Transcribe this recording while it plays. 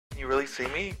really see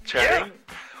me chatting?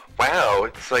 Yeah. Wow,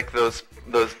 it's like those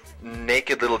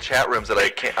naked little chat rooms that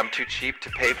I'm too cheap to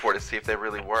pay for to see if they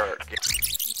really work.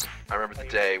 I remember the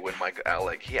day when Mike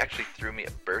Alec, he actually threw me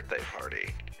a birthday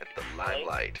party at the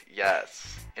Limelight.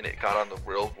 Yes. And it got on the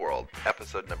Real World,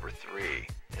 episode number 3.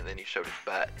 And then he showed his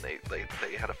butt, and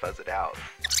they had to fuzz it out.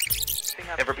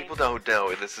 And for people who don't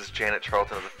know, this is Janet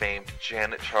Charlton of the famed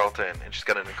Janet Charlton, and she's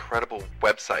got an incredible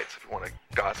website, so if you want to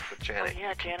gossip with Janet,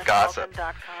 you can gossip.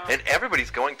 JanetCharlton.com. And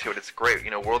everybody's going to it. It's great. You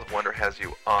know, World of Wonder has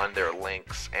you on their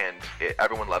links, and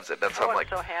everyone loves it. That's how I'm like,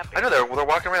 so happy. I know they're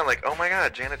walking around like, oh my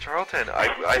God, Janet Charlton.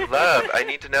 I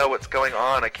need to know what's going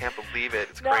on. I can't believe it.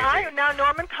 It's crazy. Now,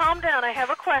 Norman, calm down. I have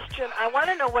a question. I want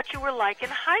to know what you were like in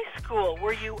high school.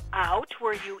 Were you out?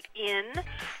 Were you in?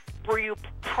 Were you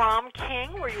prom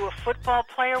king? Were you a football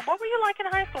player? What were you like in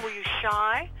high school? Were you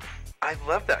shy? I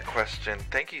love that question.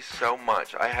 Thank you so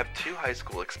much. I have 2 high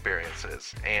school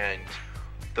experiences, and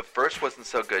the first wasn't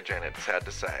so good, Janet, sad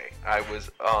to say. I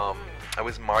was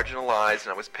marginalized,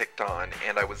 and I was picked on,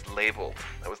 and I was labeled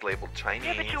Chinese.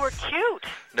 Yeah, but you were cute.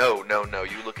 No.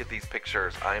 You look at these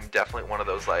pictures. I'm definitely one of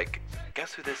those, like,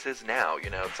 guess who this is now? You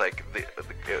know, it's like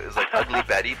it was like Ugly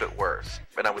Betty, but worse.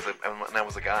 And I was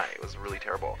a guy. It was really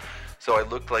terrible. So I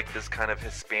looked like this kind of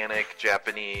Hispanic,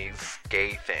 Japanese,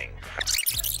 gay thing.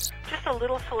 Just a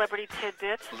little celebrity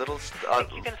tidbit.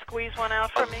 Think you can squeeze one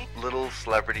out for me? Little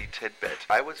celebrity tidbit.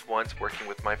 I was once working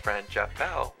with my friend Jeff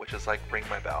Bell, which is like Ring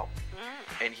My Bell.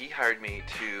 And he hired me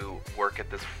to work at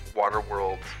this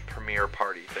Waterworld premiere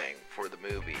party thing for the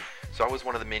movie. So I was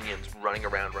one of the minions running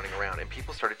around, and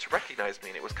people started to recognize me,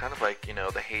 and it was kind of like, you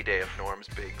know, the heyday of Norm's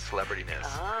big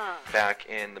celebrityness back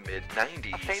in the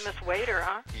mid-90s. A famous waiter,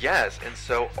 huh? Yes, and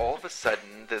so all of a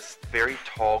sudden, this very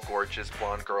tall, gorgeous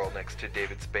blonde girl next to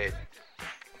David Spade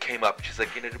came up. She's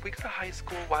like, you know, did we go to high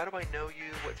school? Why do I know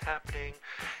you? What's happening?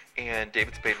 And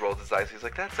David Spade rolled his eyes. He's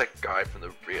like, that's that guy from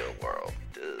the Real World.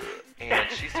 Duh. And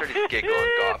she started to giggle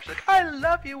and gawp. She's like, I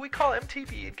love you. We call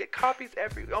MTV and get copies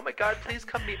oh my God, please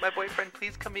come meet my boyfriend.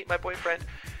 Please come meet my boyfriend.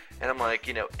 And I'm like,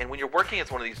 you know, and when you're working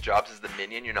as one of these jobs as the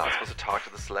minion, you're not supposed to talk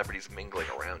to the celebrities mingling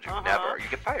around you. Never. You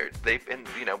get fired. And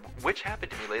you know, which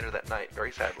happened to me later that night,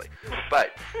 very sadly.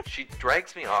 But she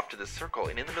drags me off to this circle,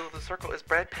 and in the middle of the circle is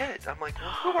Brad Pitt. I'm like,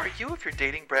 well, who are you if you're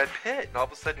dating Brad Pitt? And all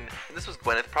of a sudden, and this was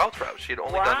Gwyneth Paltrow. She had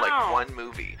only done like 1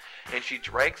 movie. And she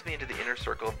drags me into the inner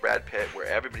circle of Brad Pitt, where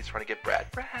everybody's trying to get Brad.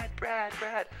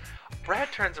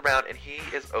 Brad turns around, and he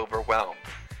is overwhelmed.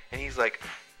 And he's like,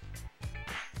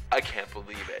 I can't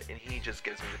believe it. And he just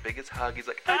gives me the biggest hug. He's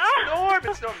like,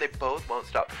 it's Norm. They both won't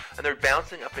stop. And they're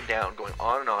bouncing up and down, going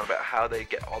on and on about how they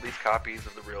get all these copies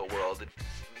of the Real World and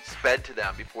sped to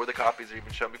them before the copies are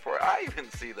even shown, before I even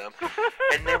see them.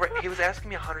 And he was asking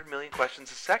me 100 million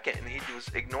questions a second, and he was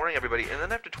ignoring everybody. And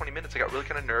then after 20 minutes, I got really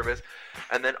kind of nervous.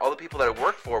 And then all the people that I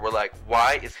worked for were like,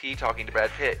 why is he talking to Brad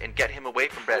Pitt? And get him away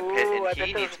from Brad Pitt, and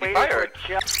he needs to be fired.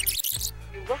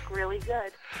 You look really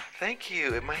good. Thank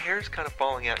you. My hair's kind of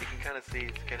falling out. You can kind of see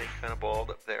it's getting kind of bald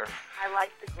up there. I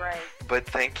like the gray. But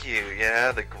thank you.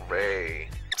 Yeah, the gray.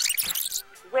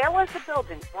 Where was the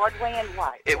building? Broadway and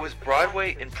what? It was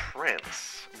Broadway and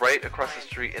Prince, right across the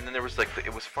street. And then there was like,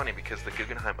 it was funny because the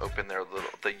Guggenheim opened there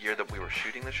the year that we were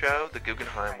shooting the show. The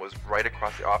Guggenheim was right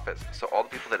across the office. So all the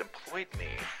people that employed me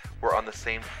were on the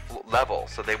same level.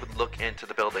 So they would look into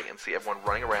the building and see everyone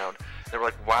running around. They were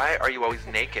like, why are you always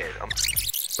naked?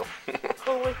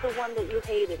 Who was the one that you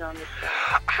hated on the show?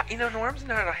 You know, Norm's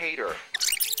not a hater.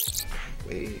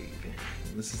 Wait,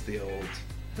 this is the old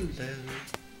hello.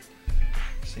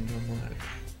 Sing Norm live.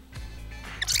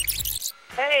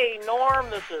 Hey, Norm,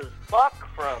 this is Buck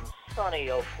from sunny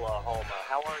Oklahoma.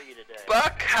 How are you today?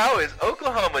 Buck, how is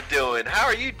Oklahoma doing? How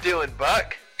are you doing,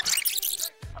 Buck?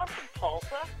 I'm from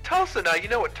Tulsa. Tulsa, now you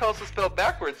know what Tulsa spelled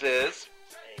backwards is?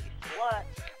 A slut.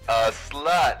 A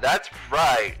slut, that's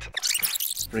right.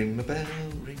 Ring my bell,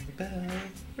 ring my bell,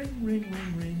 ring, ring,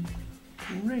 ring, ring,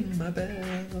 ring my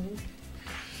bell.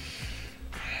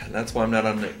 That's why I'm not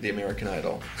on the American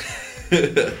Idol.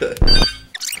 So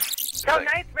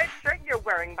nice red shirt you're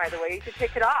wearing, by the way. You should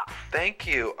take it off. Thank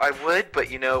you. I would, but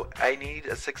you know, I need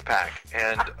a 6-pack,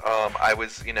 and I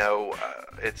was, you know,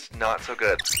 it's not so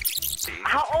good.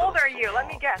 How old are you? Let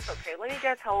me guess. Okay, let me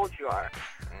guess how old you are.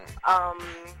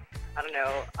 I don't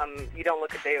know. You don't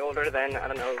look a day older than, I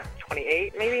don't know,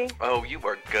 28 maybe? Oh, you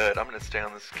are good. I'm going to stay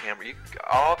on this camera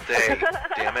all day.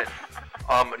 Damn it.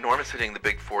 Norm is hitting the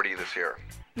big 40 this year.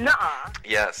 Nuh-uh.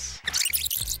 Yes.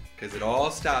 Because it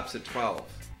all stops at 12.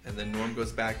 And then Norm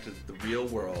goes back to the real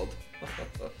world.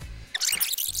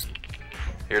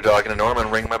 You're talking to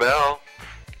Norman. Ring my bell.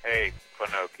 Hey,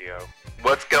 Pinocchio.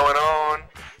 What's going on?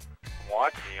 I'm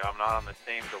watching you. I'm not on the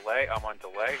same delay. I'm on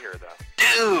delay here, though.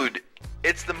 Dude,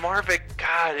 it's the Marvick.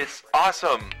 God, it's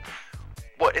awesome.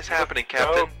 What is happening,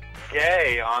 Captain? So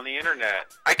gay on the internet.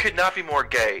 I could not be more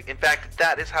gay. In fact,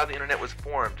 that is how the internet was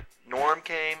formed. Norm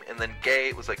came, and then gay.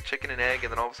 It was like chicken and egg,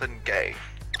 and then all of a sudden, gay.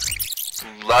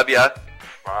 Love ya.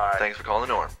 Bye. Thanks for calling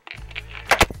the Norm.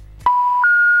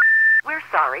 We're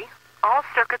sorry. All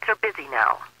circuits are busy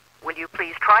now. Will you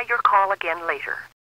please try your call again later?